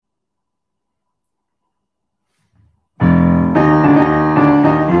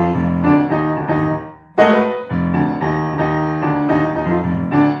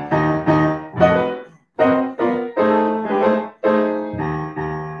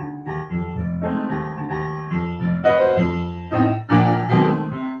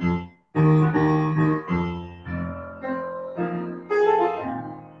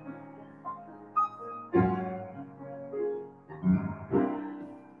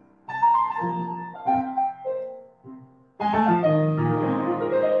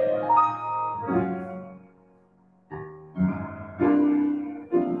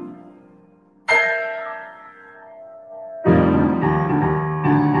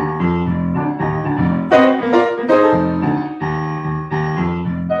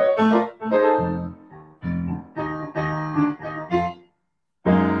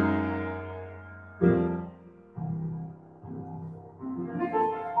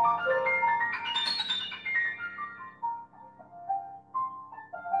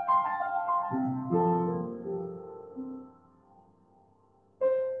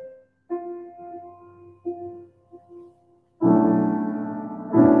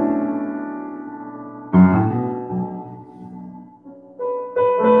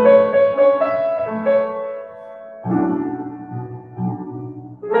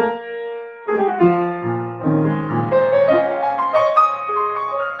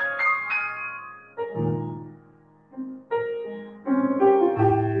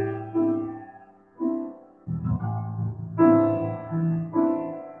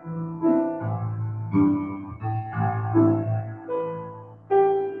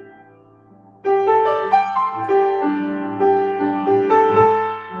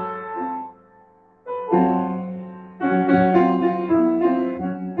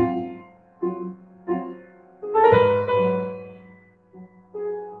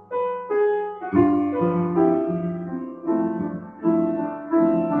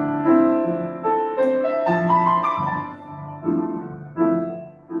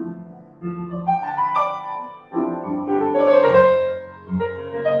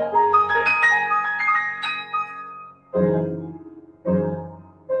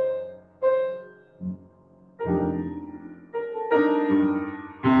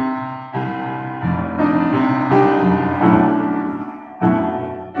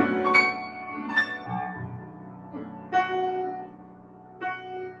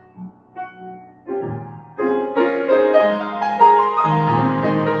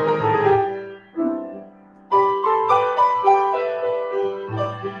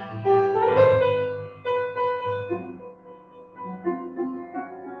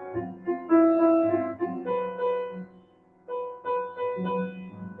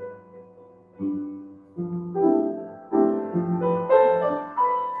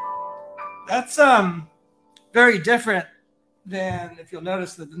That's very different than, if you'll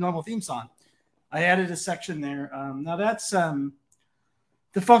notice, the normal theme song. I added a section there. Now that's the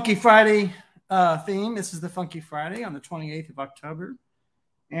Funky Friday theme. This is the Funky Friday on the 28th of October.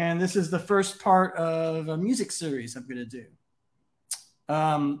 And this is the first part of a music series I'm going to do.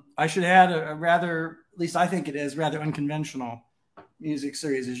 I should add a rather, at least I think it is, rather unconventional music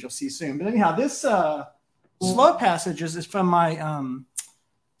series, as you'll see soon. But anyhow, this Slow Passages is from my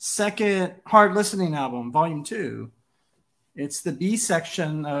second Hard Listening album, Volume 2. It's the B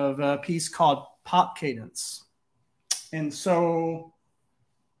section of a piece called Pop Cadence. And so,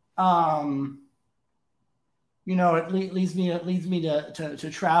 it leads me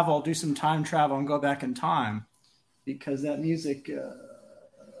to travel, do some time travel, and go back in time, because that music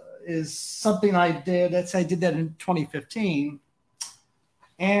is something I did. I did that in 2015,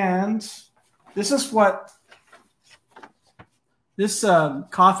 and this is what this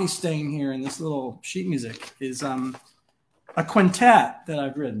coffee stain here and this little sheet music is. A quintet that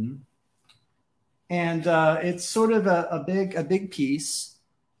I've written, and it's sort of a big piece.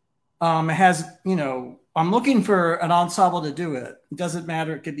 It has, I'm looking for an ensemble to do it. It doesn't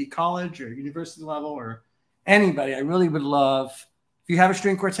matter. It could be college or university level or anybody. I really would love, if you have a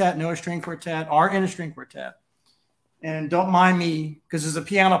string quartet, know a string quartet, are in a string quartet, and don't mind me, because there's a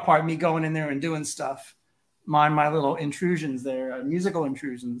piano part, me going in there and doing stuff. Mind my little intrusions there, musical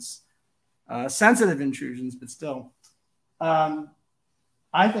intrusions, sensitive intrusions, but still. I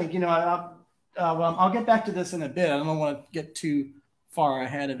think, I'll get back to this in a bit. I don't want to get too far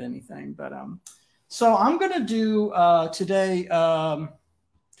ahead of anything, but so I'm going to do today. I've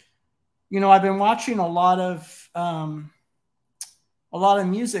been watching a lot of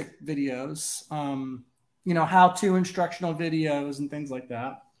music videos, how-to instructional videos and things like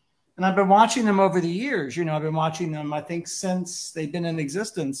that. And I've been watching them over the years. I've been watching them, I think, since they've been in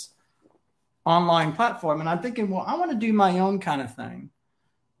existence. Online platform, and I'm thinking, well, I want to do my own kind of thing,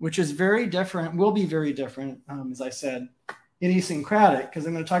 which is very different, will be very different, as I said, idiosyncratic, because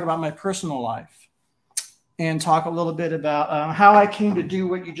I'm going to talk about my personal life and talk a little bit about how I came to do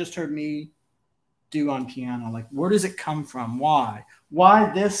what you just heard me do on piano. Like, where does it come from? Why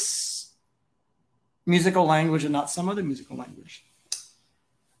this musical language and not some other musical language?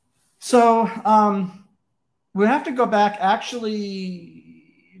 So we have to go back actually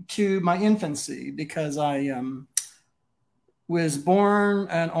to my infancy, because I was born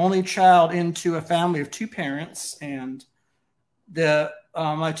an only child into a family of two parents, and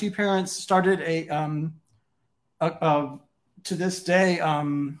my two parents started to this day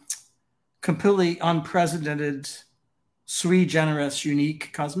completely unprecedented, sui generis,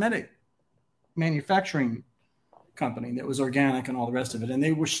 unique cosmetic manufacturing company that was organic and all the rest of it. And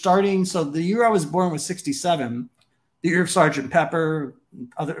they were starting. So the year I was born was 1967. The year of Sergeant Pepper,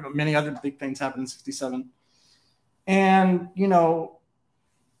 many other big things happened in 1967. And,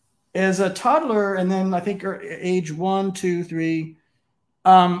 as a toddler, and then I think age 1, 2, 3,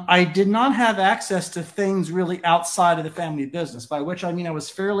 I did not have access to things really outside of the family business, by which I mean I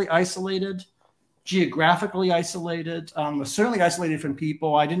was fairly isolated, geographically isolated, was certainly isolated from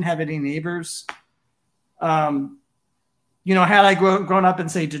people. I didn't have any neighbors. Had I grown up in,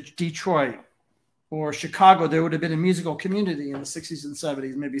 say, Detroit, or Chicago, there would have been a musical community in the 60s and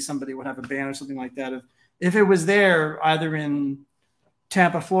 70s. Maybe somebody would have a band or something like that. If it was there, either in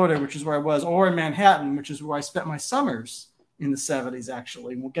Tampa, Florida, which is where I was, or in Manhattan, which is where I spent my summers in the 70s,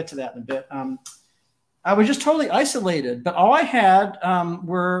 actually. We'll get to that in a bit. I was just totally isolated, but all I had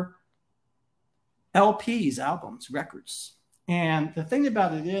were LPs, albums, records. And the thing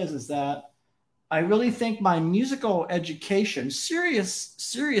about it is that I really think my musical education,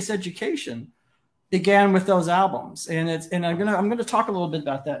 serious education, began with those albums, and I'm gonna talk a little bit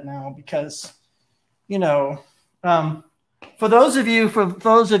about that now, because for those of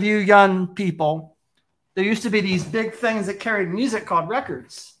you young people, there used to be these big things that carried music called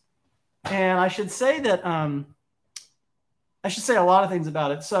records, and I should say a lot of things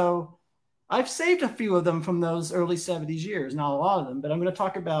about it. So I've saved a few of them from those early 70s years, not a lot of them, but I'm going to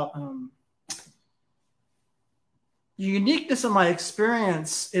talk about the uniqueness of my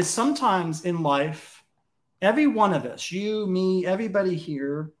experience is sometimes in life, every one of us, you, me, everybody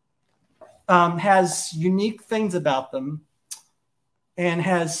here, has unique things about them, and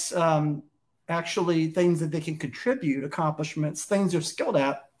has actually things that they can contribute, accomplishments, things they're skilled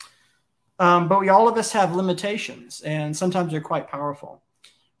at. But all of us have limitations, and sometimes they're quite powerful,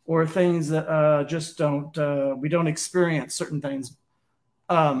 or things that we don't experience certain things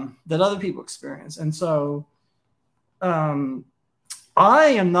that other people experience. And so I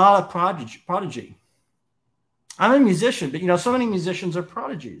am not a prodigy. I'm a musician, but so many musicians are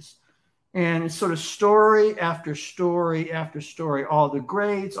prodigies. And it's sort of story after story after story, all the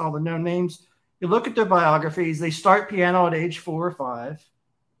greats, all the known names. You look at their biographies, they start piano at age 4 or 5.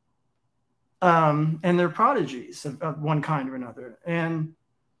 And they're prodigies of one kind or another. And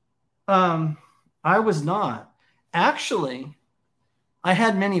I was not. Actually, I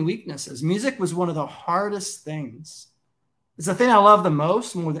had many weaknesses. Music was one of the hardest things. It's the thing I love the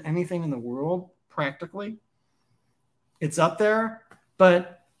most, more than anything in the world, practically. It's up there.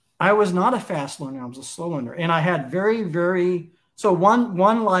 But I was not a fast learner. I was a slow learner. And I had so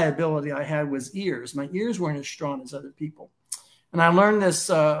one liability I had was ears. My ears weren't as strong as other people. And I learned this,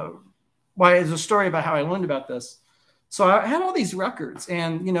 there's a story about how I learned about this. So I had all these records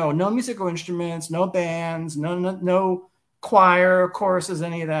and, no musical instruments, no bands, no choir, choruses,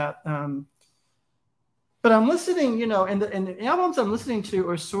 any of that. But I'm listening, and the albums I'm listening to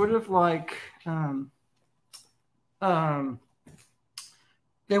are sort of like,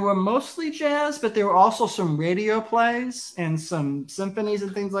 they were mostly jazz, but there were also some radio plays and some symphonies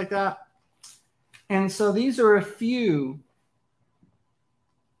and things like that. And so these are a few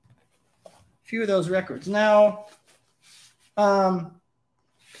of those records. Now,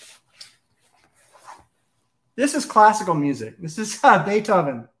 this is classical music. This is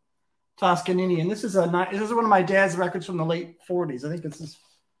Beethoven, Toscanini, and this is one of my dad's records from the late 40s. I think this is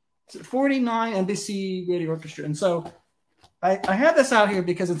 49 NBC Radio Orchestra. And so I have this out here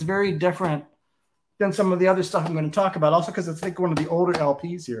because it's very different than some of the other stuff I'm going to talk about. Also because it's like one of the older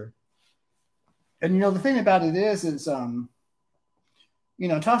LPs here. And the thing about it is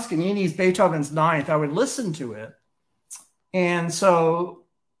Toscanini's Beethoven's Ninth. I would listen to it, and so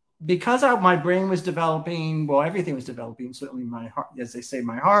because my brain was developing, everything was developing. Certainly my heart, as they say,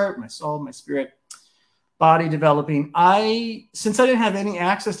 my heart, my soul, my spirit, body developing. Since I didn't have any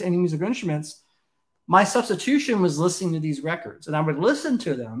access to any musical instruments, my substitution was listening to these records, and I would listen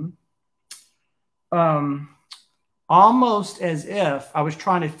to them almost as if I was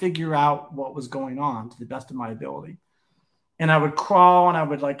trying to figure out what was going on to the best of my ability. And I would crawl and I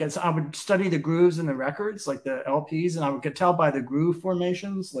would study the grooves in the records, like the LPs, and I could tell by the groove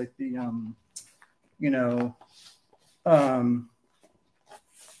formations, like the,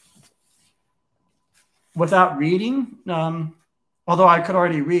 without reading, although I could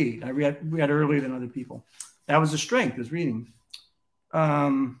already read. I read earlier than other people. That was the strength, was reading.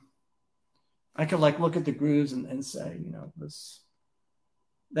 I could look at the grooves and say,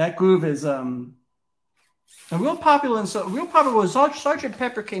 that groove is and real popular. And so real popular was Sgt.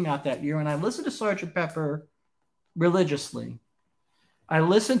 Pepper came out that year, and I listened to Sgt. Pepper religiously. I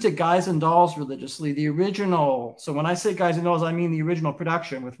listened to Guys and Dolls religiously, the original. So when I say Guys and Dolls, I mean the original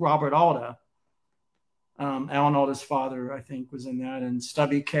production with Robert Alda. Alan Alda's father, I think, was in that, and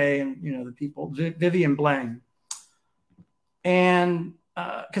Stubby Kaye, and the people, Vivian Blaine. And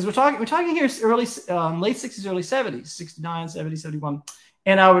because we're talking here late 60s, early 70s, 69, 70, 71.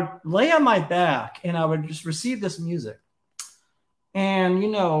 And I would lay on my back and I would just receive this music. And,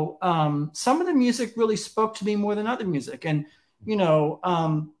 some of the music really spoke to me more than other music. And,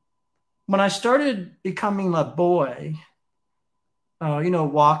 when I started becoming a boy,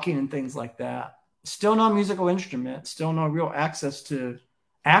 walking and things like that, still no musical instrument, still no real access to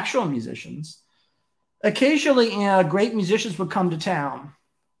actual musicians. Occasionally, great musicians would come to town,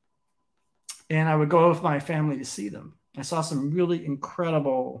 and I would go with my family to see them. I saw some really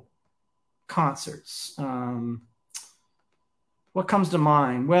incredible concerts. What comes to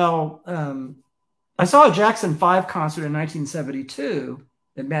mind? Well, I saw a Jackson 5 concert in 1972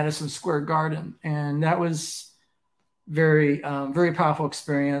 at Madison Square Garden, and that was very, very powerful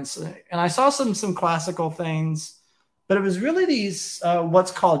experience. And I saw some classical things, but it was really these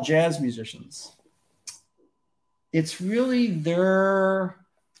what's called jazz musicians. It's really their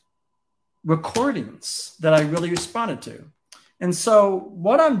recordings that I really responded to. And so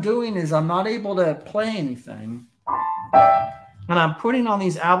what I'm doing is I'm not able to play anything, and I'm putting on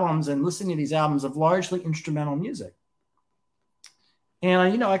these albums and listening to these albums of largely instrumental music.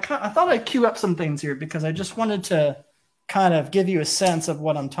 And I thought I'd cue up some things here because I just wanted to kind of give you a sense of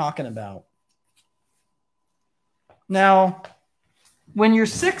what I'm talking about. Now, when you're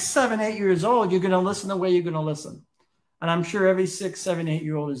 6, 7, 8 years old, you're going to listen the way you're going to listen. And I'm sure every 6, 7,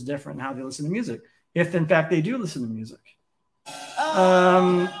 8-year-old is different in how they listen to music, if in fact they do listen to music.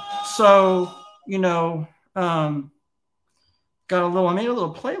 I made a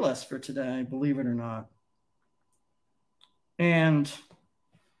little playlist for today, believe it or not. And,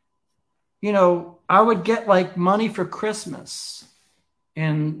 I would get money for Christmas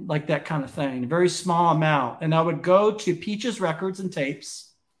and that kind of thing, a very small amount. And I would go to Peaches Records and Tapes.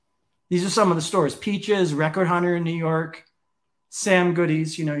 These are some of the stores: Peaches, Record Hunter in New York, Sam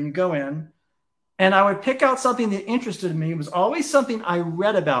Goody's, you go in, and I would pick out something that interested me. It was always something I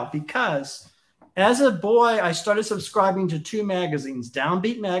read about because as a boy, I started subscribing to 2 magazines,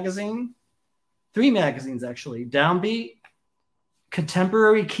 Downbeat magazine, 3 magazines actually, Downbeat,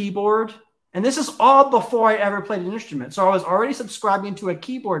 Contemporary Keyboard. And this is all before I ever played an instrument. So I was already subscribing to a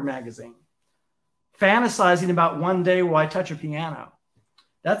keyboard magazine, fantasizing about one day will I touch a piano.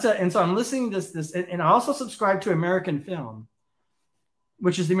 And so I'm listening to this, and I also subscribe to American Film,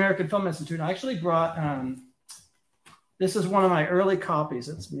 which is the American Film Institute. I actually brought, this is one of my early copies.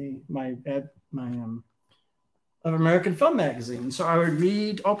 It's of American Film Magazine. So I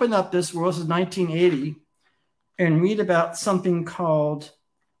would open up this is 1980, and read about something called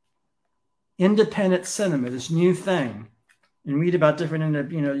independent cinema, this new thing, and read about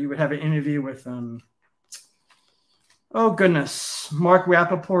different, you would have an interview with, oh goodness, Mark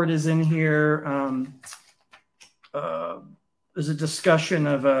Rappaport is in here. There's a discussion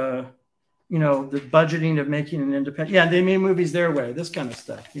of, the budgeting of making an independent. Yeah, they made movies their way, this kind of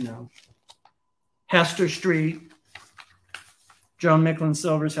stuff, Hester Street, Joan Micklin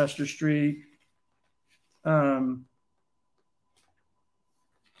Silver's Hester Street. And,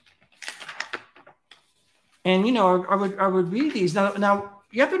 I would read these. Now,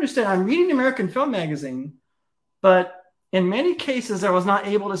 you have to understand, I'm reading American Film Magazine, but in many cases, I was not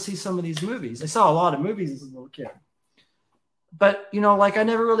able to see some of these movies. I saw a lot of movies as a little kid. But, I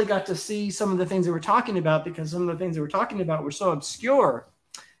never really got to see some of the things they were talking about because some of the things they were talking about were so obscure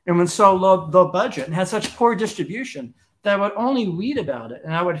and was so low budget and had such poor distribution that I would only read about it.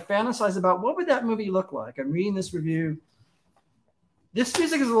 And I would fantasize about what would that movie look like. I'm reading this review. This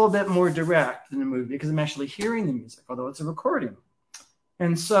music is a little bit more direct than the movie because I'm actually hearing the music, although it's a recording.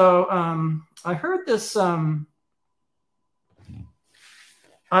 And so I heard this.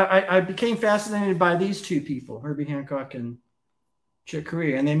 I became fascinated by these 2 people, Herbie Hancock and Chick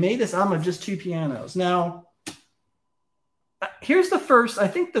Corea, and they made this album of just 2 pianos. Now, here's the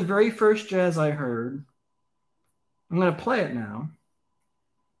very first jazz I heard. I'm going to play it now.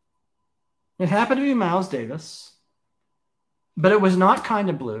 It happened to be Miles Davis, but it was not Kind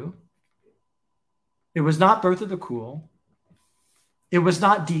of Blue. It was not Birth of the Cool. It was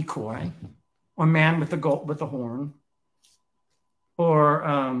not Decoy or Man with the Horn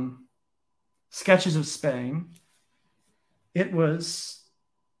or Sketches of Spain. It was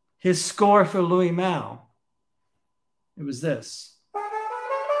his score for Louis Malle. It was this.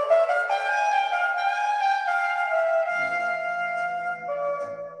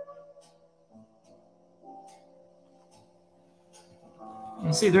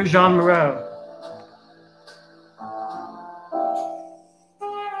 You see, there's Jean Moreau.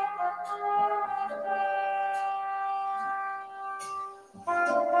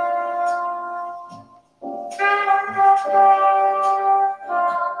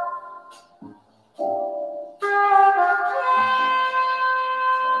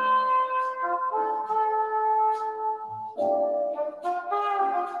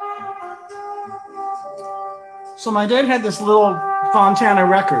 So my dad had this little Fontana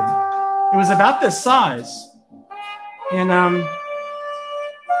record. It was about this size. And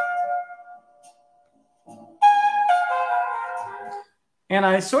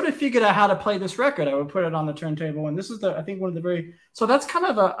I sort of figured out how to play this record. I would put it on the turntable. And this is I think one of the so that's kind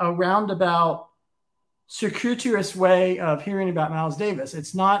of a roundabout, circuitous way of hearing about Miles Davis.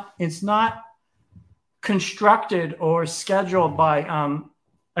 It's not constructed or scheduled by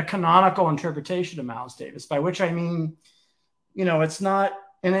a canonical interpretation of Miles Davis, by which I mean, it's not,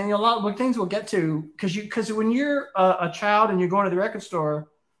 and then a lot of things we'll get to, because when you're a child and you're going to the record store,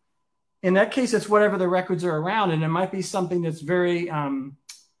 in that case, it's whatever the records are around, and it might be something that's very, that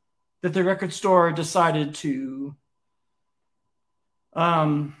the record store decided to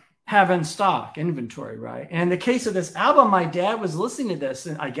have in stock, inventory, right? And in the case of this album, my dad was listening to this,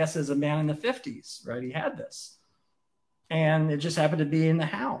 and I guess as a man in the 50s, right? He had this. And it just happened to be in the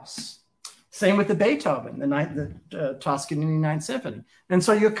house. Same with the Beethoven, the Toscanini Ninth Symphony. And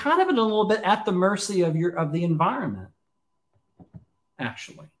so you're kind of a little bit at the mercy of the environment,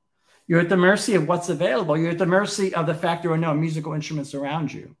 actually. You're at the mercy of what's available. You're at the mercy of the fact there are no musical instruments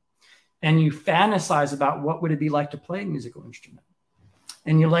around you. And you fantasize about what would it be like to play a musical instrument.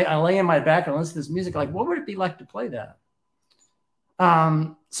 And I lay in my back and listen to this music, like, what would it be like to play that?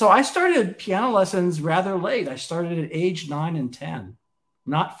 So I started piano lessons rather late. I started at age 9 and 10,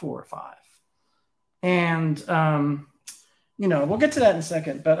 not 4 or 5. And, we'll get to that in a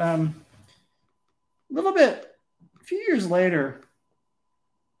second, but a few years later,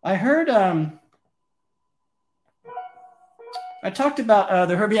 I heard, I talked about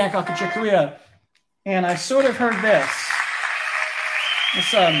the Herbie Hancock and Chick Corea, and I sort of heard this.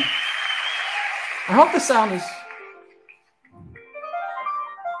 It's, I hope the sound is.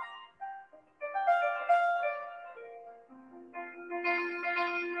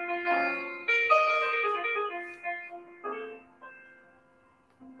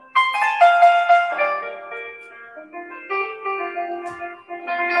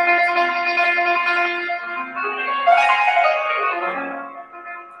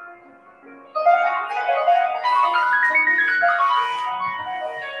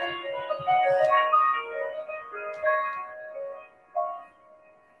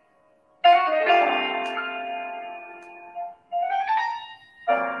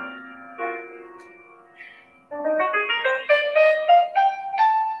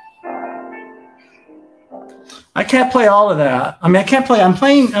 I can't play all of that. I mean, I can't play. I'm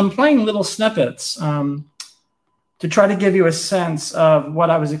playing little snippets to try to give you a sense of what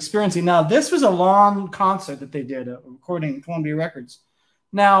I was experiencing. Now, this was a long concert that they did, recording Columbia Records.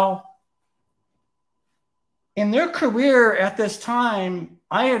 Now, in their career at this time,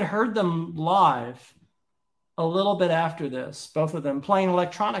 I had heard them live a little bit after this, both of them playing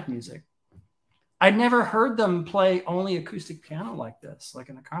electronic music. I'd never heard them play only acoustic piano like this, like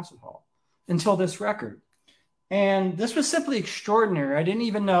in a concert hall, until this record. And this was simply extraordinary. I didn't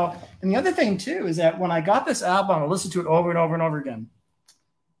even know. And the other thing, too, is that when I got this album, I listened to it over and over and over again.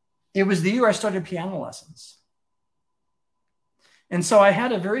 It was the year I started piano lessons. And so I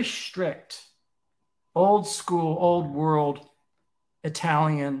had a very strict, old school, old world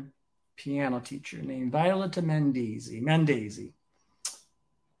Italian piano teacher named Violetta Mendesi.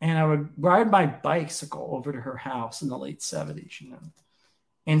 And I would ride my bicycle over to her house in the late 70s,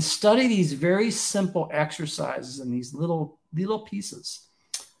 and study these very simple exercises and these little pieces.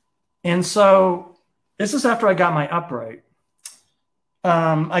 And so this is after I got my upright.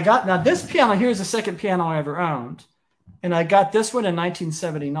 Now this piano here is the second piano I ever owned. And I got this one in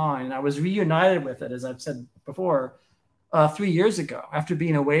 1979. And I was reunited with it, as I've said before, 3 years ago, after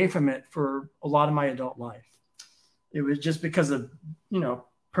being away from it for a lot of my adult life. It was just because of,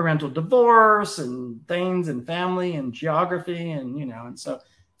 parental divorce and things and family and geography and so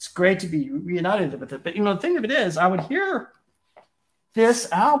it's great to be reunited with it. But the thing of it is, I would hear this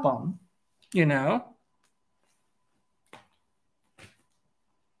album,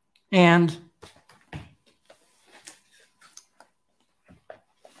 and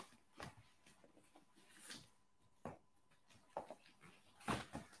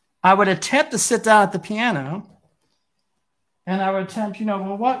I would attempt to sit down at the piano. And I would attempt,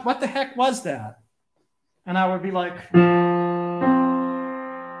 well, what the heck was that? And I would be like,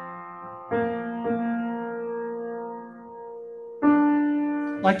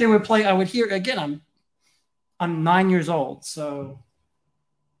 they would play. I would hear again. I'm 9 years old, so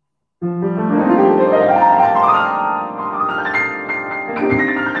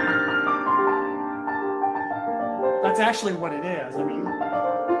that's actually what it is. I mean.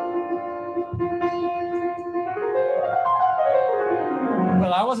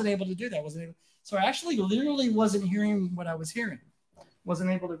 But I wasn't able to do that. So I actually literally wasn't hearing what I was hearing.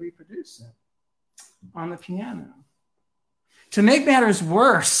 Wasn't able to reproduce it on the piano. To make matters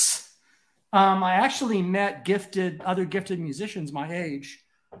worse, I actually met other gifted musicians my age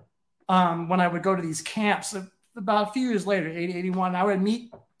when I would go to these camps. About a few years later, 80, 81, I would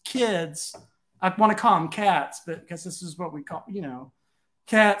meet kids. I want to call them cats, but because this is what we call,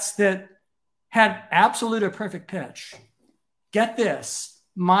 cats that had absolute or perfect pitch. Get this.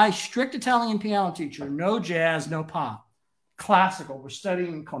 My strict Italian piano teacher, no jazz, no pop, classical. We're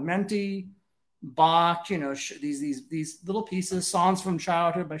studying Clementi, Bach, these little pieces, songs from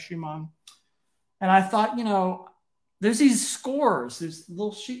childhood by Schumann. And I thought, there's these scores, there's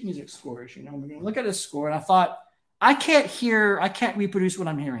little sheet music scores, we're going to look at a score. And I thought, I can't reproduce what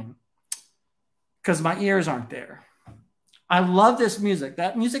I'm hearing because my ears aren't there. I love this music.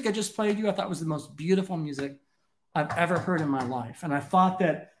 That music I just played you, I thought was the most beautiful music I've ever heard in my life. And I thought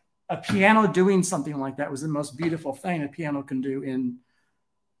that a piano doing something like that was the most beautiful thing a piano can do in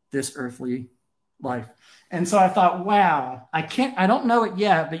this earthly life. And so I thought, wow, I don't know it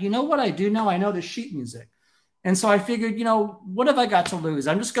yet, but what I do know? I know the sheet music. And so I figured, what have I got to lose?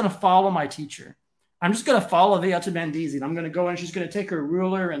 I'm just going to follow my teacher. I'm just going to follow Violetta Mendesi. And I'm going to go and she's going to take her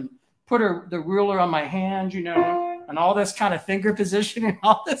ruler and put the ruler on my hand, and all this kind of finger position and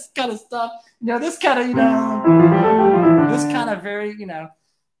all this kind of stuff, this kind of very,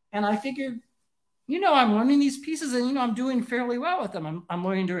 and I figured, I'm learning these pieces and, I'm doing fairly well with them. I'm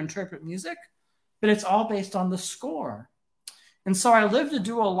learning to interpret music, but it's all based on the score. And so I lived a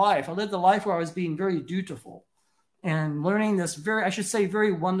dual life. I lived a life where I was being very dutiful and learning this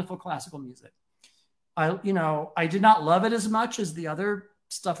very wonderful classical music. I did not love it as much as the other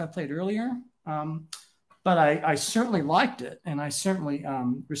stuff I played earlier. But I certainly liked it, and I certainly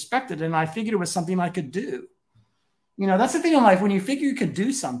respected it, and I figured it was something I could do. That's the thing in life. When you figure you could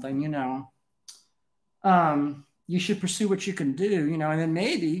do something, you should pursue what you can do, and then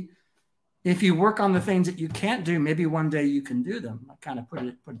maybe if you work on the things that you can't do, maybe one day you can do them. I kind of put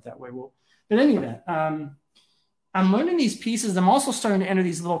it that way. Well, but in any event, I'm learning these pieces. I'm also starting to enter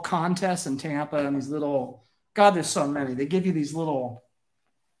these little contests in Tampa, and these little, God, there's so many. They give you these little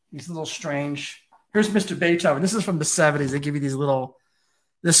strange. Here's Mr. Beethoven. This is from the 70s. They give you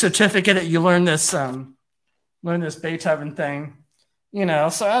this certificate that you learn this Beethoven thing,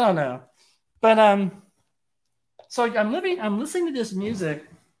 so I don't know. But so I'm listening to this music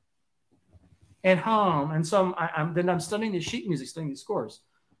at home, and so I'm studying the sheet music, studying the scores.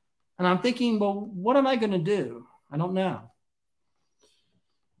 And I'm thinking, well, what am I going to do? I don't know.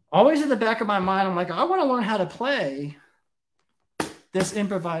 Always in the back of my mind, I'm like, I want to learn how to play this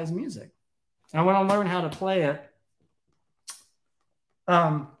improvised music. I want to learn how to play it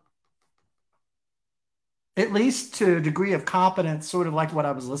at least to a degree of competence, sort of like what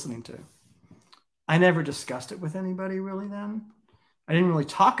I was listening to. I never discussed it with anybody really then. I didn't really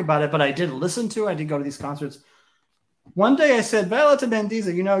talk about it, but I did listen to it. I did go to these concerts. One day I said, Violetta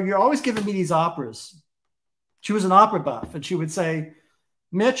Mendiza, you're always giving me these operas. She was an opera buff, and she would say,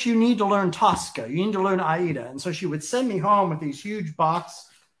 Mitch, you need to learn Tosca. You need to learn Aida. And so she would send me home with these huge box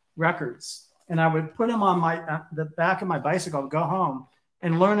records, and I would put them on the back of my bicycle. I would go home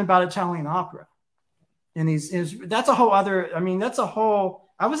and learn about Italian opera. And that's a whole other, I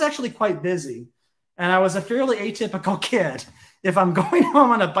was actually quite busy, and I was a fairly atypical kid. If I'm going home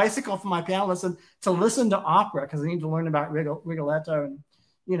on a bicycle from my piano lesson to listen to opera, because I need to learn about Rigoletto and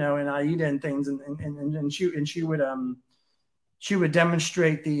and Aida and things, and she would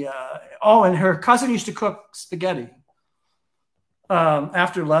demonstrate and her cousin used to cook spaghetti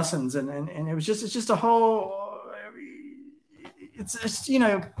after lessons, and it's just a whole, it's you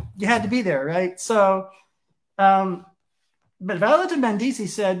had to be there, right? So but Violetta Mendizi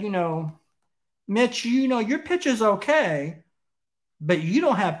said, Mitch, your pitch is okay, but you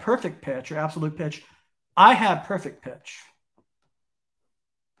don't have perfect pitch or absolute pitch. I have perfect pitch.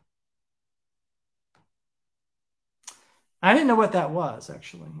 I didn't know what that was,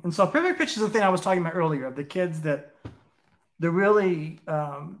 actually. And so perfect pitch is the thing I was talking about earlier, of the kids that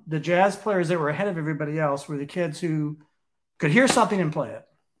the jazz players that were ahead of everybody else were the kids who could hear something and play it.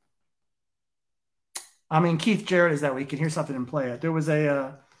 Keith Jarrett is that way. He can hear something and play it. There was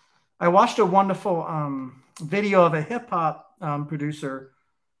I watched a wonderful video of a hip hop producer,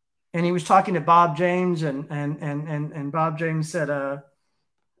 and he was talking to Bob James, and Bob James said,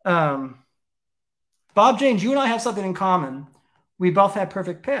 Bob James, you and I have something in common. We both have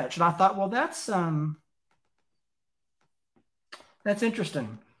perfect pitch. And I thought, well, that's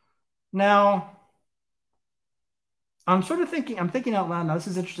interesting. Now, I'm thinking out loud now. This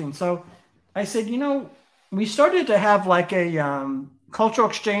is interesting. So I said, we started to have like a cultural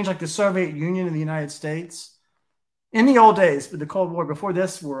exchange like the Soviet Union and the United States. In the old days, but the Cold War, before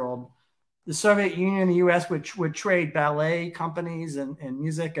this world, the Soviet Union and the U.S. would trade ballet companies and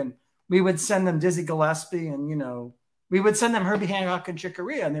music, and we would send them Dizzy Gillespie, and we would send them Herbie Hancock and Chick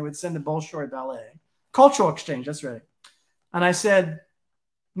Corea, and they would send the Bolshoi Ballet. Cultural exchange, that's right. And I said,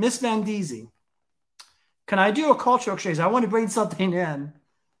 Miss Mendizi, can I do a cultural exchange? I want to bring something in.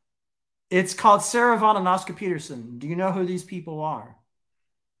 It's called Sarah Vaughan and Oscar Peterson. Do you know who these people are?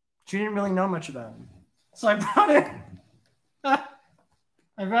 She didn't really know much about them. So I brought it.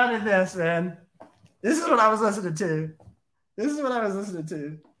 I brought in this, man. This is what I was listening to.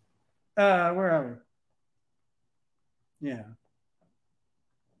 Where are we? Yeah.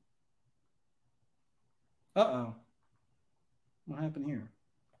 Uh-oh. What happened here?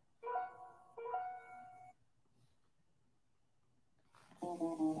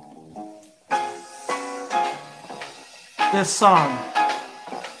 This song.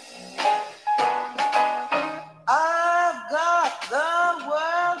 I've got the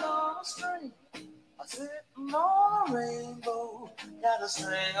world on a string. I'm sitting on a rainbow. Got a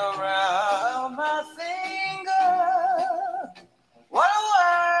string around my finger. What a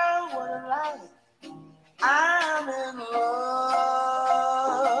world, what a life. I'm in love.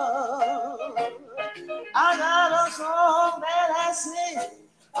 I got a song that I sing.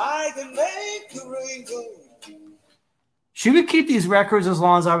 I can make the rainbow. She would keep these records as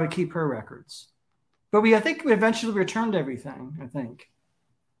long as I would keep her records. But I think we eventually returned everything,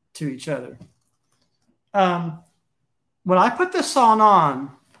 to each other. When I put this song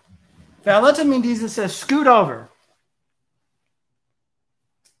on, Violetta Mendiza says, scoot over.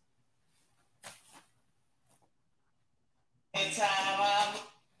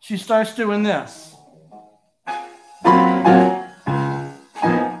 she starts doing this.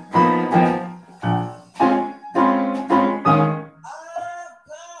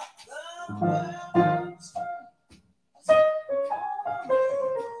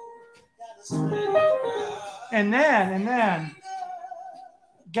 And then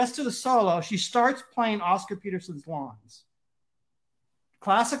gets to the solo. She starts playing Oscar Peterson's lines.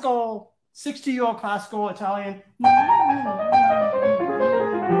 Classical, 60-year-old classical Italian.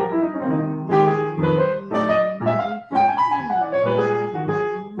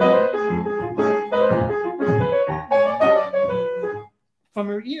 From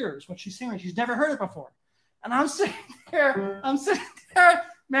her ears, what she's singing. She's never heard it before. And I'm sitting there,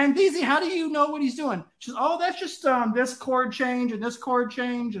 Mandisi, how do you know what he's doing? She's, oh, that's just this chord change and this chord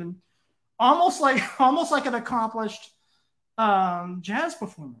change, and almost like an accomplished jazz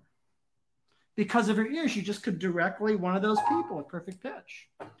performer. Because of her ears, she just could directly one of those people at perfect pitch.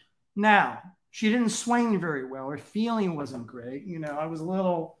 Now, she didn't swing very well. Her feeling wasn't great. You know, I was a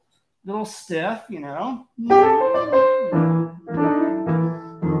little stiff, you know.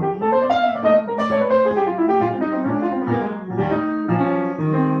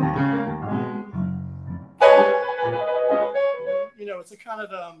 It's a kind of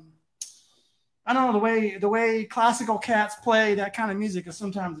I don't know, the way classical cats play that kind of music is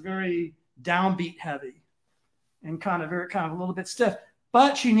sometimes very downbeat heavy and kind of a little bit stiff.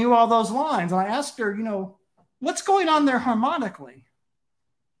 But she knew all those lines, and I asked her, you know, what's going on there harmonically?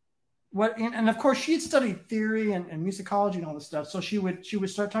 And of course she'd studied theory and musicology and all this stuff, so she would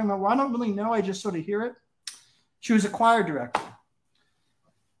start talking about, well, I don't really know, I just sort of hear it. She was a choir director,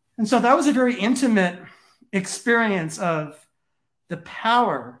 and so that was a very intimate experience of the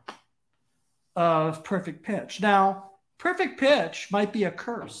power of perfect pitch. Now, perfect pitch might be a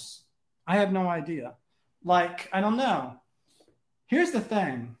curse. I have no idea. Like, I don't know. Here's the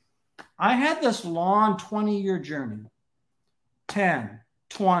thing. I had this long 20-year journey, 10,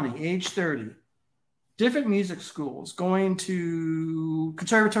 20, age 30, different music schools, going to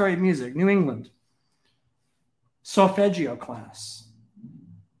Conservatory of Music, New England, solfeggio class.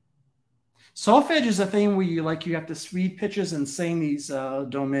 Solfege is a thing where you have to read pitches and sing these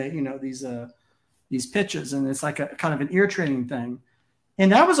these pitches, and it's like a kind of an ear training thing.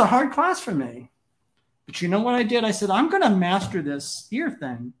 And that was a hard class for me. But you know what I did? I said, I'm going to master this ear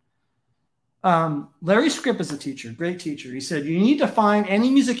thing. Larry Scripp is a teacher, great teacher. He said, you need to find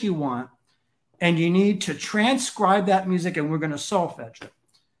any music you want, and you need to transcribe that music, and we're going to solfege it.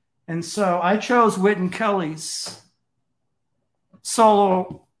 And so I chose Wynton Kelly's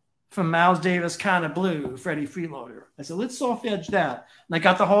solo from Miles Davis Kind of Blue, Freddie Freeloader. I said, let's solfege that. And I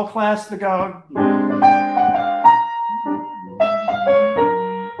got the whole class to go.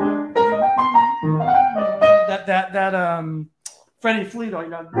 That Freddie Freeloader, you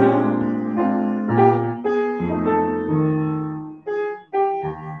know.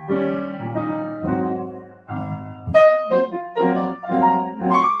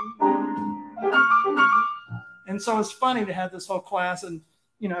 And so it's funny to have this whole class and,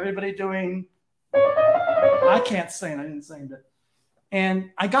 you know, everybody doing, I can't sing, I didn't sing, but,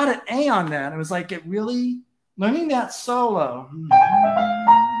 and I got an A on that. It was like, it really, learning that solo,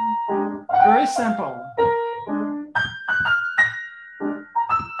 very simple.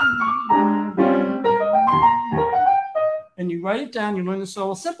 And you write it down, you learn the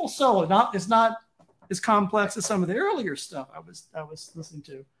solo, simple solo, it's not as complex as some of the earlier stuff I was listening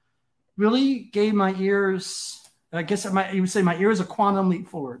to. Really gave my ears, I guess you would say my ears a quantum leap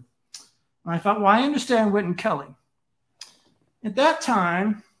forward. And I thought, well, I understand Wynton Kelly. At that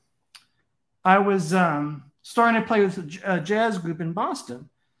time, I was starting to play with a jazz group in Boston.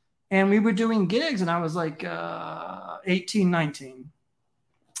 And we were doing gigs, and I was like 18, 19,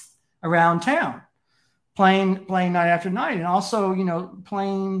 around town, playing night after night. And also, you know,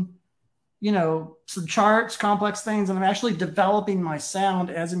 playing, you know, some charts, complex things. And I'm actually developing my sound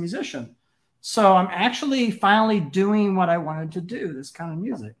as a musician. So I'm actually finally doing what I wanted to do, this kind of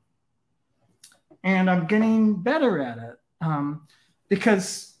music. And I'm getting better at it.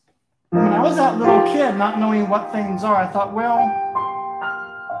 Because when I was that little kid, not knowing what things are, I thought,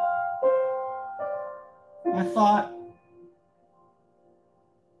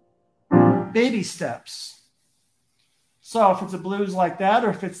 baby steps. So if it's a blues like that,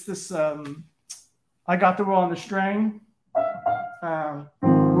 or if it's this, I Got the Roll on the String,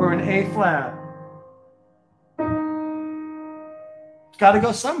 we're in A flat. It's got to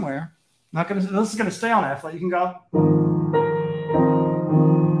go somewhere. This is gonna stay on F flat. You can go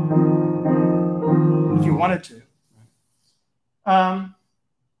if you wanted to.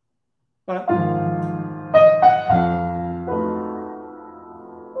 But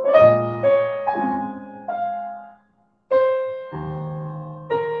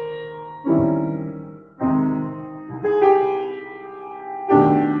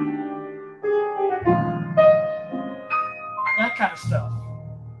stuff.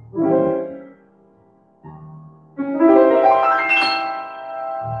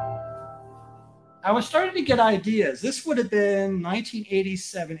 I was starting to get ideas. This would have been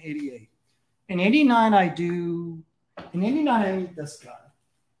 1987, 88. In 89, I meet this guy.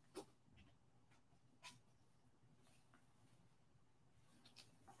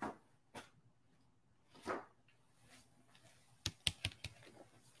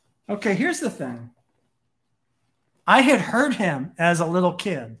 Okay, here's the thing. I had heard him as a little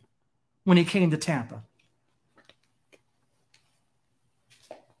kid when he came to Tampa.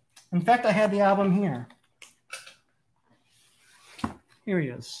 In fact, I had the album here. Here he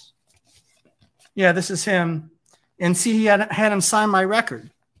is. Yeah, this is him. And see, he had him sign my record.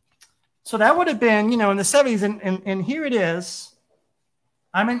 So that would have been, in the 70s. And here it is.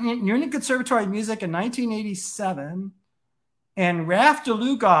 You're in the Conservatory of Music in 1987. And Ralph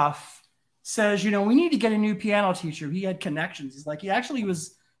DeLugoff says, we need to get a new piano teacher. He had connections. He's like, he actually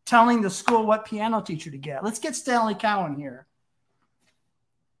was telling the school what piano teacher to get. Let's get Stanley Cowan here.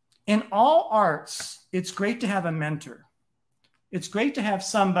 In all arts, it's great to have a mentor. It's great to have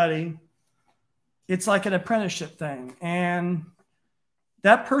somebody. It's like an apprenticeship thing. And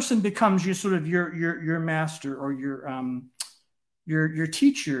that person becomes your master or your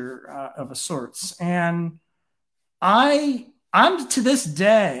teacher of a sorts. And I'm to this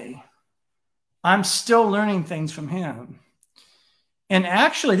day, I'm still learning things from him. And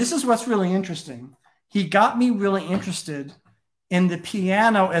actually, this is what's really interesting. He got me really interested in the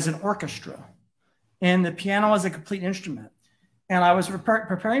piano as an orchestra and the piano as a complete instrument. And I was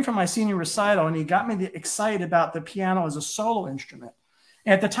preparing for my senior recital, and he got me excited about the piano as a solo instrument.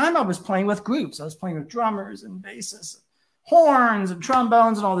 And at the time, I was playing with groups. I was playing with drummers and bassists, horns and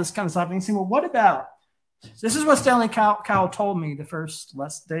trombones and all this kind of stuff. And he said, well, what about? This is what Stanley Cowell told me the first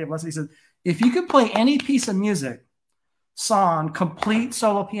day of lesson. He said, if you could play any piece of music, song, complete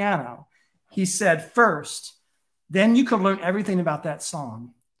solo piano, he said, first, then you could learn everything about that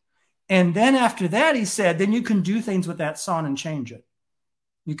song. And then after that, he said, then you can do things with that song and change it.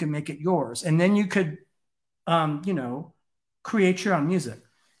 You can make it yours. And then you could, create your own music.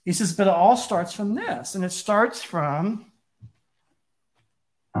 He says, but it all starts from this. And it starts from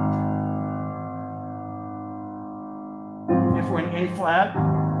if we're in A flat.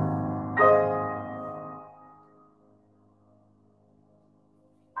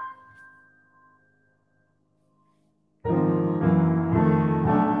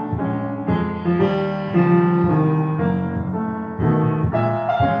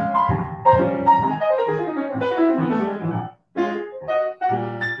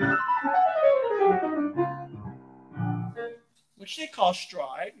 Which they call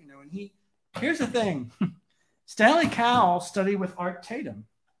stride, and here's the thing. Stanley Cowell studied with Art Tatum.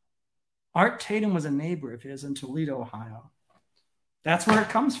 Art Tatum was a neighbor of his in Toledo, Ohio. That's where it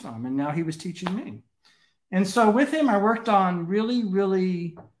comes from. And now he was teaching me. And so with him, I worked on really,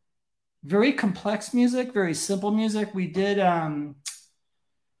 really very complex music, very simple music. We did,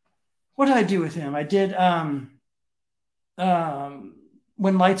 what did I do with him? I did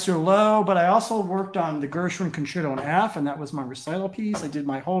When Lights Are Low, but I also worked on the Gershwin Concerto in F, and that was my recital piece. I did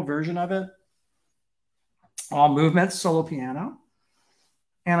my whole version of it, all movements, solo piano.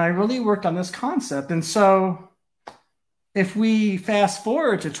 And I really worked on this concept. And so if we fast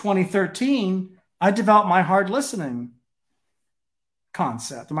forward to 2013, I developed my hard listening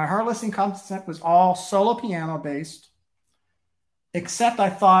concept. And my hard listening concept was all solo piano based, except I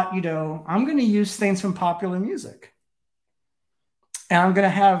thought, I'm going to use things from popular music. And I'm going to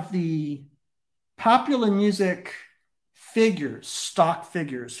have the popular music figures, stock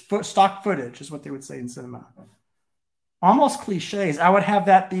footage is what they would say in cinema. Almost cliches. I would have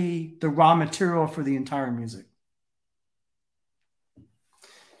that be the raw material for the entire music.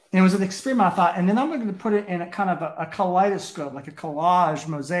 And it was an experiment, I thought, and then I'm going to put it in a kind of a kaleidoscope, like a collage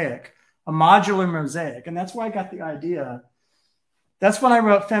mosaic, a modular mosaic. And that's why I got the idea. That's when I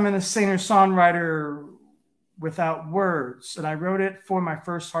wrote Feminist Singer-Songwriter Without Words. And I wrote it for my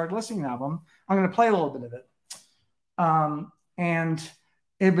first hard listening album. I'm going to play a little bit of it. And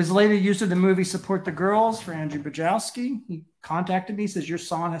it was later used in the movie Support the Girls for Andrew Bajowski. He contacted me, says, your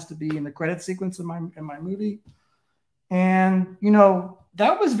song has to be in the credit sequence in my movie. And,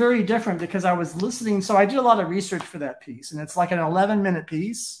 that was very different because I was listening. So I did a lot of research for that piece, and it's like an 11-minute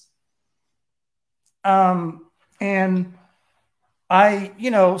piece. And I,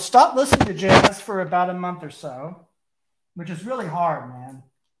 stopped listening to jazz for about a month or so, which is really hard, man.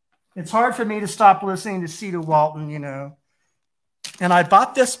 It's hard for me to stop listening to Cedar Walton, And I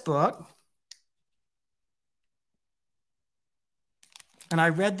bought this book, and I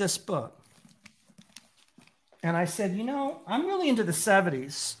read this book. And I said, you know, I'm really into the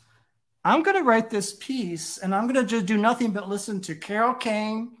 70s. I'm going to write this piece and I'm going to just do nothing but listen to Carol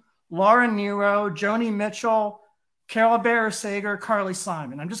Kane, Laura Nyro, Joni Mitchell, Carol Bayer Sager, Carly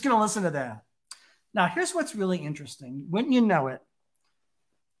Simon. I'm just going to listen to that. Now, here's what's really interesting. Wouldn't you know it?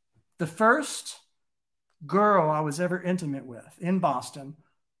 The first girl I was ever intimate with in Boston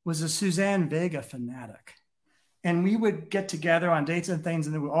was a Suzanne Vega fanatic. And we would get together on dates and things,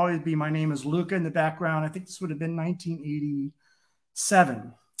 and there would always be "My Name is Luca" in the background. I think this would have been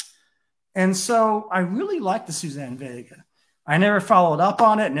 1987. And so I really liked the Suzanne Vega. I never followed up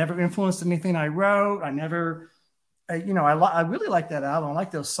on it, never influenced anything I wrote. I really like that album. I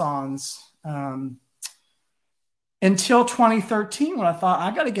like those songs. Until 2013, when I thought,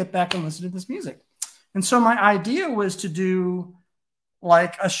 I got to get back and listen to this music. And so my idea was to do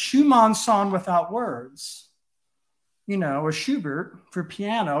like a Schumann song without words, you know, or Schubert for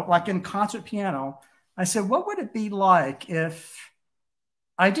piano, like in concert piano. I said, what would it be like if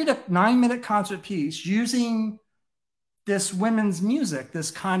I did a 9-minute concert piece using this women's music,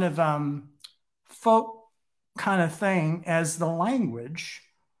 this kind of folk kind of thing as the language,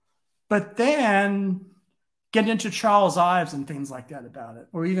 but then get into Charles Ives and things like that about it,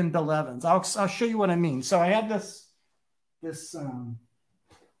 or even Bill Evans. I'll show you what I mean. So I had this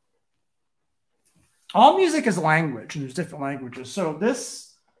all music is language, and there's different languages. So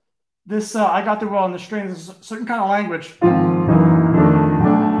this I got the roll on the string. There's a certain kind of language.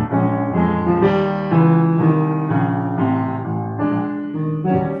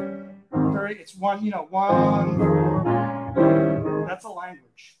 It's one. That's a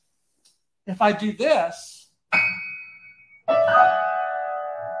language. If I do this,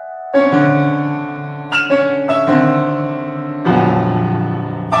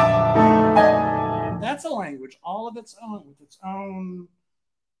 that's a language all of its own, with its own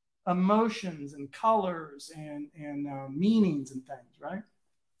emotions and colors and meanings and things, right?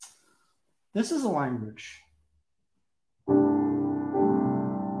 This is a language.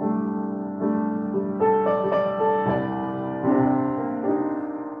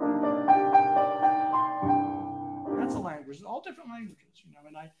 That's a language. All different languages,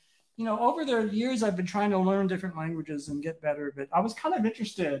 and over the years I've been trying to learn different languages and get better, but I was kind of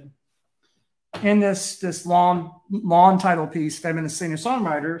interested in this long title piece, Feminist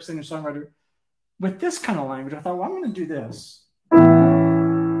Singer-Songwriter, with this kind of language. I thought, well, I'm going to do this.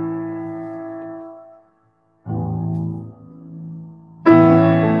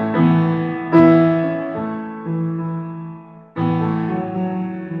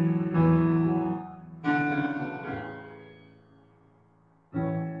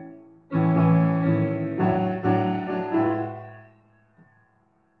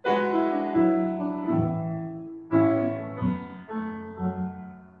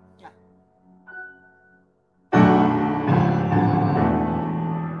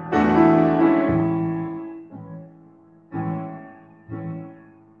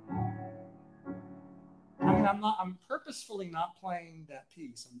 I'm purposefully not playing that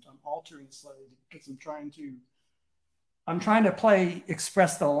piece. I'm altering slightly because I'm trying to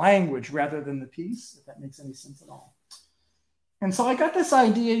express the language rather than the piece, if that makes any sense at all. And so I got this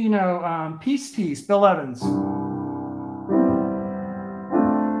idea, Peace, Bill Evans.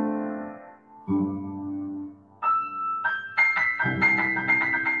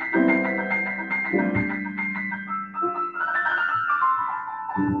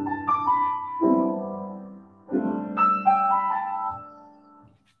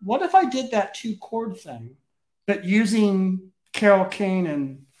 What if I did that 2-chord thing, but using Carol Kane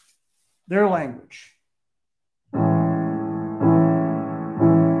and their language? That's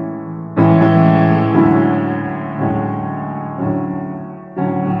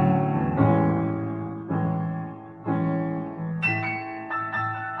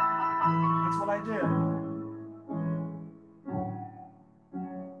what I did.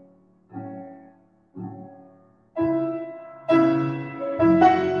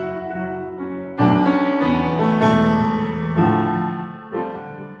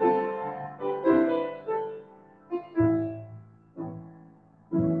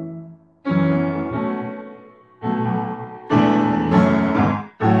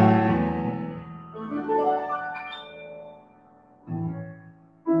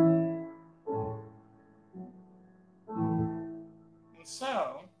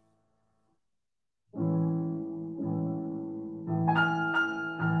 So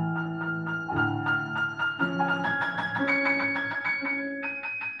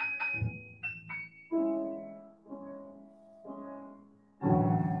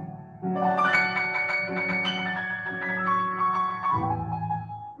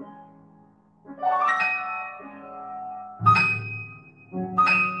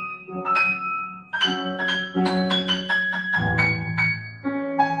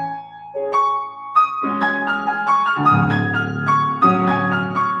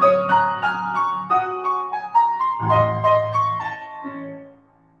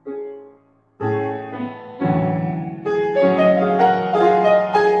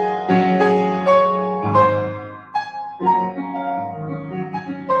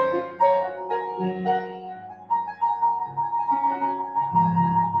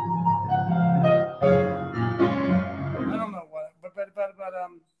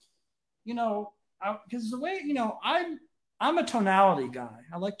because the way, I'm a tonality guy.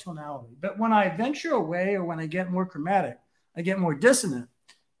 I like tonality. But when I venture away or when I get more chromatic, I get more dissonant.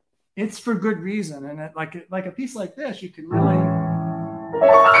 It's for good reason. And like a piece like this, you can really,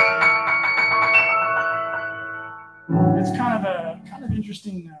 it's kind of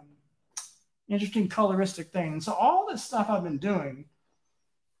interesting, interesting coloristic thing. And so all this stuff I've been doing,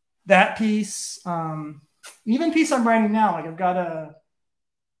 that piece, even piece I'm writing now, like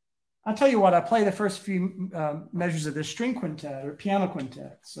I'll tell you what, I play the first few measures of this string quintet or piano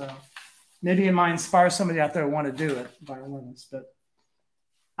quintet. So maybe it might inspire somebody out there who want to do it, violinists. But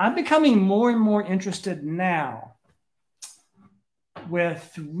I'm becoming more and more interested now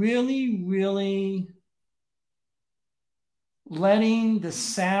with really, really letting the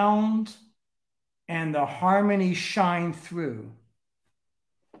sound and the harmony shine through.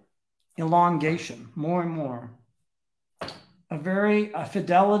 Elongation, more and more. A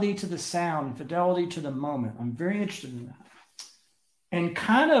fidelity to the sound, fidelity to the moment. I'm very interested in that. And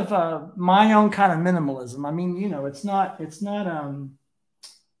kind of my own kind of minimalism. I mean, it's not,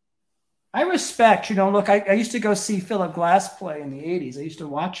 I respect, look, I used to go see Philip Glass play in the 80s. I used to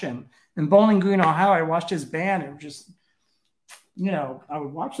watch him in Bowling Green, Ohio. I watched his band and just, I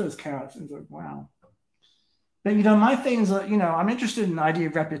would watch those cats and like, wow. But, my thing is, I'm interested in the idea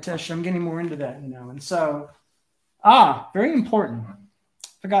of repetition. I'm getting more into that, and so, very important.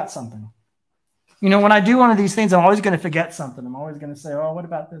 Forgot something. When I do one of these things, I'm always going to forget something. I'm always going to say, oh, what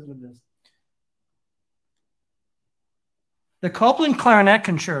about this with this? The Copland Clarinet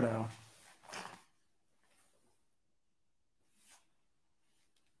Concerto.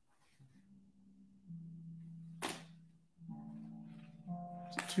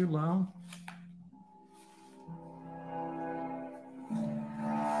 Is it too low?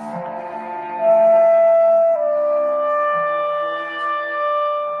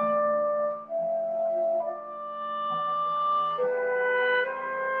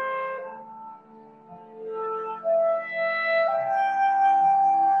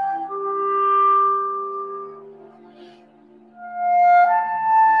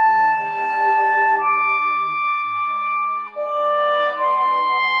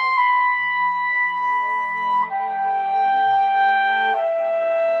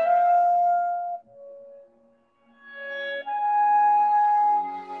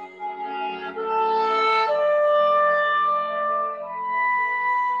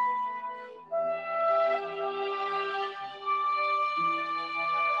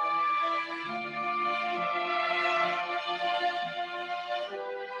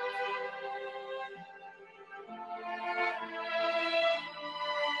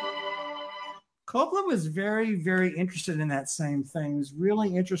 Copland was very, very interested in that same thing. He was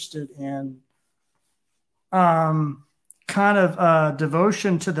really interested in kind of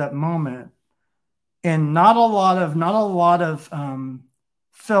devotion to that moment, and not a lot of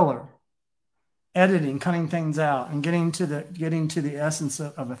filler, editing, cutting things out, and getting to the essence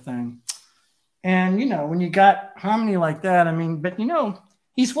of a thing. And when you got harmony like that, I mean, but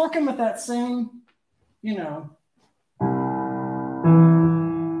he's working with that same,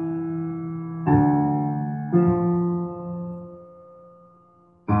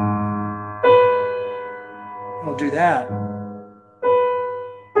 I'll do that.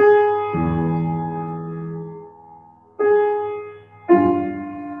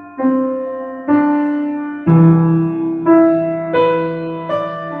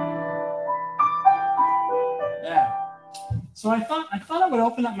 Yeah. So I thought I would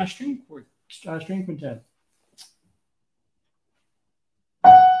open up my string quintet.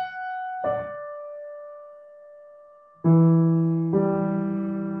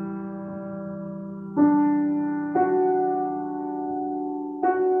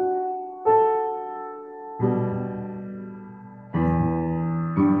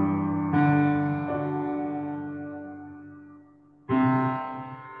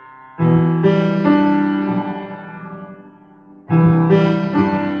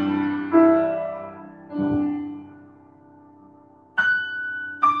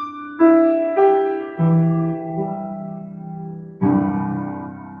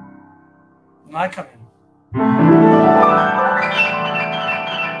 When I come in.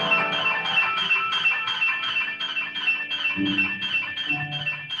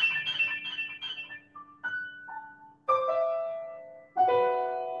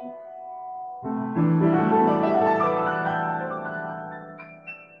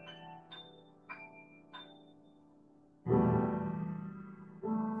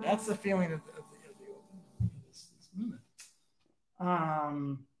 That's the feeling of this movement.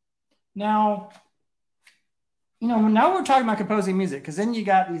 Now, now we're talking about composing music, because then you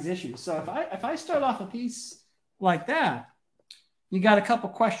got these issues. So if I start off a piece like that, you got a couple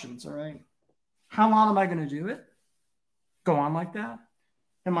questions, all right? How long am I going to do it? Go on like that?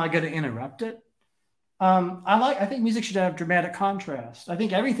 Am I going to interrupt it? I think music should have dramatic contrast. I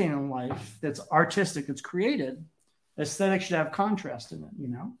think everything in life that's artistic, that's created, aesthetic should have contrast in it,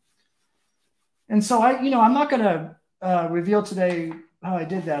 And so I'm not going to reveal today how I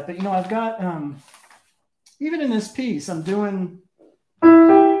did that, but I've got even in this piece, I'm doing.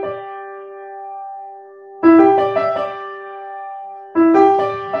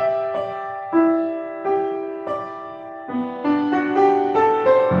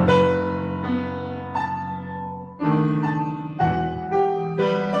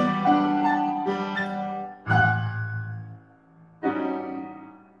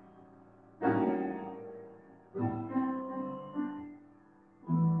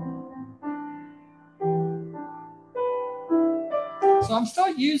 So I'm still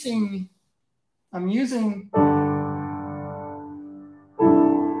using. I'm using.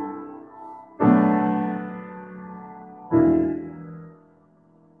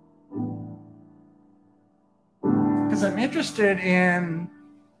 Because I'm interested in.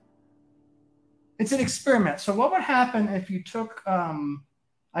 It's an experiment. So what would happen if you took,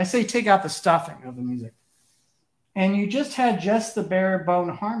 I say take out the stuffing of the music, and you just had just the bare bone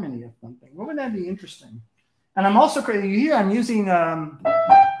harmony of something? What would that be interesting? And I'm also creating, here I'm using, that's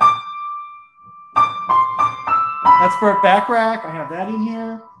Burt Bacharach. I have that in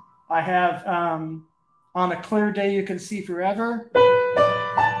here. I have On a Clear Day You Can See Forever. I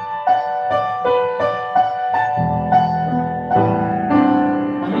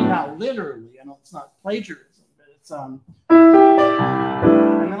mean, not literally. It's not plagiarism, but it's and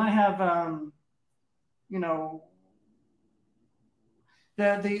then I have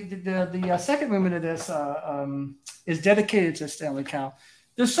the second movement of this is dedicated to Stanley Cowell.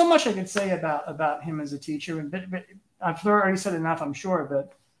 There's so much I could say about him as a teacher, but I've already said enough, I'm sure,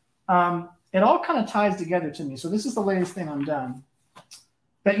 but it all kind of ties together to me. So this is the latest thing I'm done.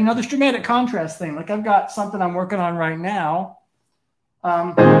 But this dramatic contrast thing, like I've got something I'm working on right now.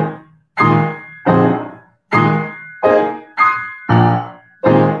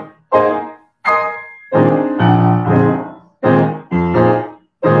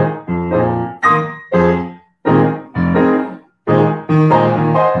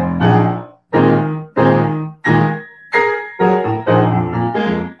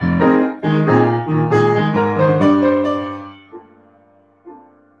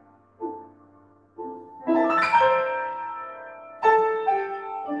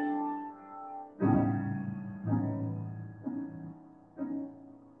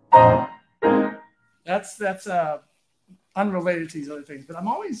 That's unrelated to these other things, but I'm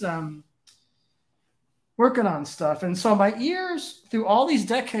always working on stuff. And so my ears, through all these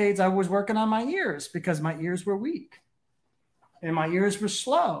decades, I was working on my ears because my ears were weak and my ears were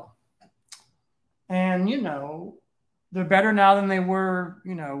slow. And, they're better now than they were,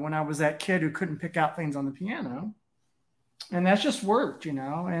 when I was that kid who couldn't pick out things on the piano. And that's just worked,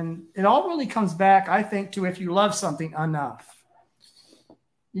 and it all really comes back, I think, to if you love something enough.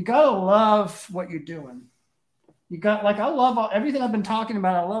 You got to love what you're doing. I love everything I've been talking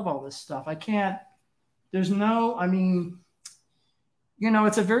about. I love all this stuff. It's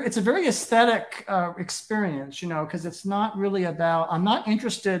a very aesthetic experience, because it's not really about, I'm not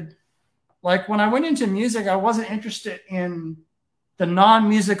interested, like when I went into music, I wasn't interested in the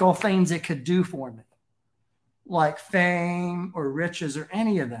non-musical things it could do for me, like fame or riches or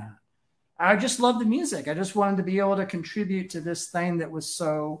any of that. I just loved the music. I just wanted to be able to contribute to this thing that was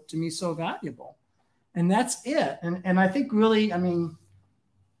so valuable. And that's it. And I think really, I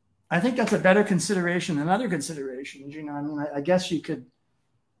think that's a better consideration than other considerations. I guess you could,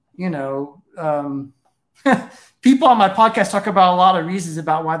 people on my podcast talk about a lot of reasons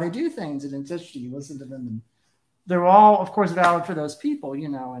about why they do things. And it's interesting. You listen to them and they're all, of course, valid for those people,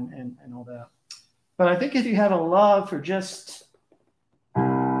 and all that. But I think if you have a love for just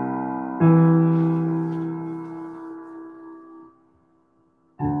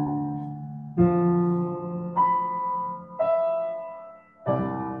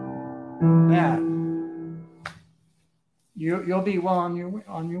that, you'll be well on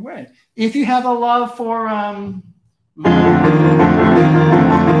your way. If you have a love for that,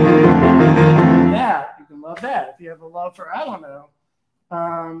 you can love that. If you have a love for, I don't know,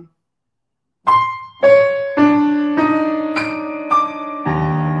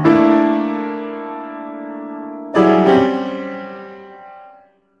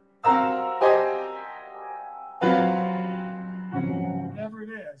 whatever it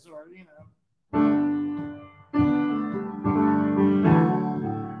is, or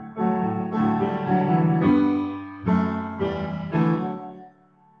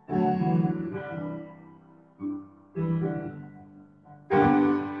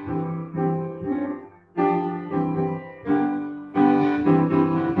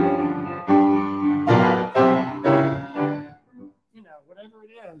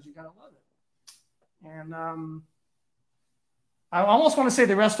And I almost want to say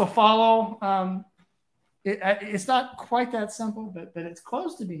the rest will follow. It's not quite that simple, but it's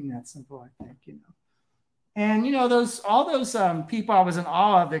close to being that simple, I think, And all those people I was in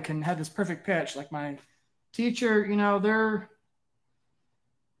awe of that can have this perfect pitch, like my teacher.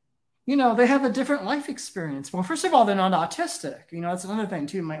 They have a different life experience. Well, first of all, they're not autistic. That's another thing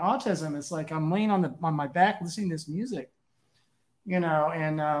too. My autism is like I'm laying on my back listening to this music,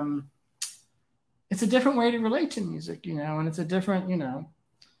 and it's a different way to relate to music, and it's a different.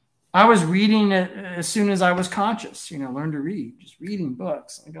 I was reading it as soon as I was conscious, learn to read, just reading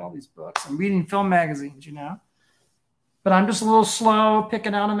books. I got all these books. I'm reading film magazines, but I'm just a little slow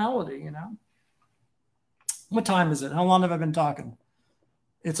picking out a melody, What time is it? How long have I been talking?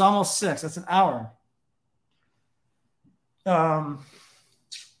 It's almost 6. That's an hour. I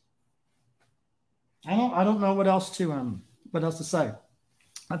don't know what else to say.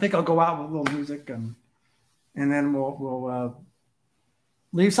 I think I'll go out with a little music and then we'll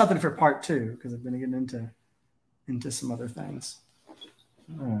leave something for part 2 because I'm going to get into some other things.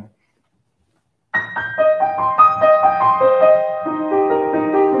 All right.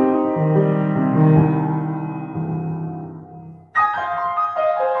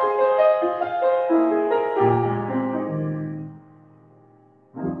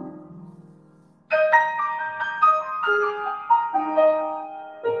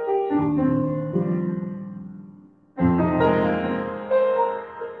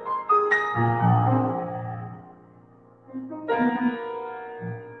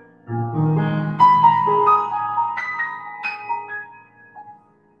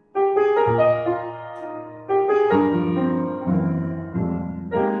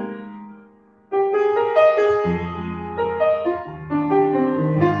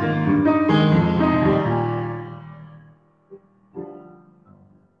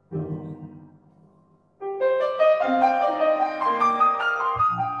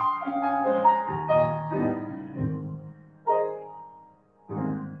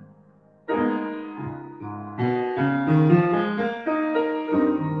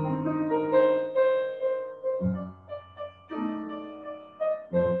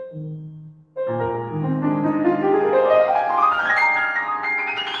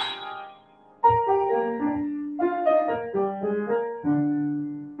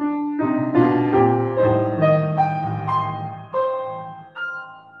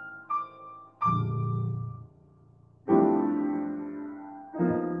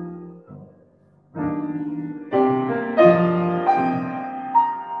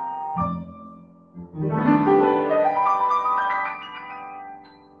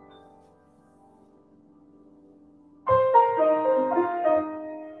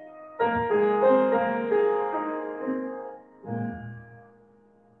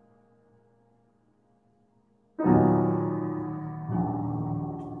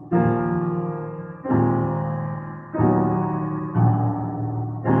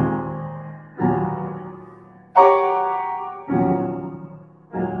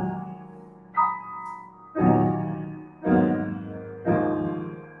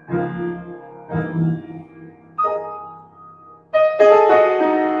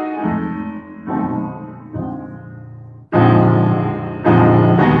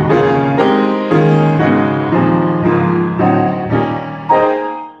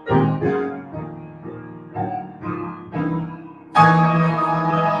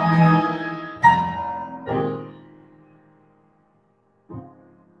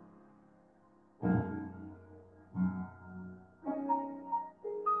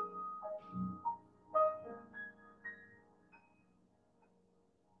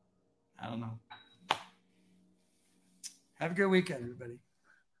 I don't know. Have a good weekend, everybody.